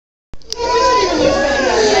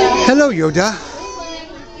Hello, Yoda.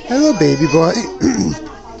 Hello, baby boy.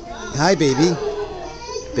 Hi, baby.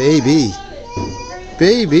 Baby.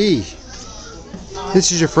 Baby.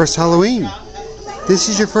 This is your first Halloween. This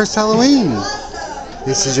is your first Halloween.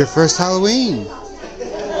 This is your first Halloween.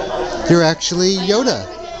 You're actually Yoda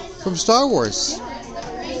from Star Wars.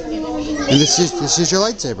 And this is your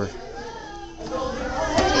lightsaber.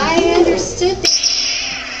 I understood.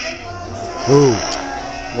 Ooh,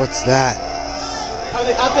 what's that? Are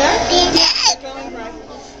they up there?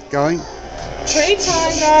 Going? Great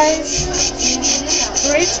time, guys.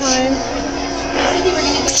 Great time.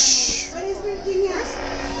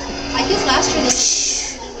 I guess last year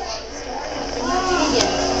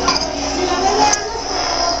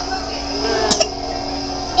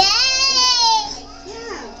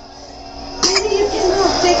Maybe you can go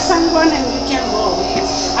take someone and you can go.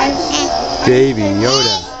 Baby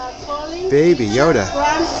Yoda. Baby Yoda.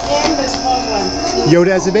 And the small one.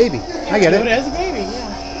 Yoda as a baby. I get Yoda it. as a baby, yeah.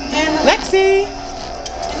 Lexi!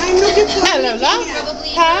 I'm looking for Hello, love.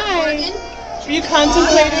 Hi. Were you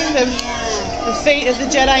contemplating the fate of the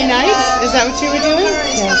Jedi Knight? Is that what you were doing?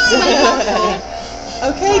 Yes.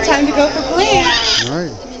 Okay, time to go for play. All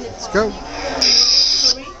right, let's go.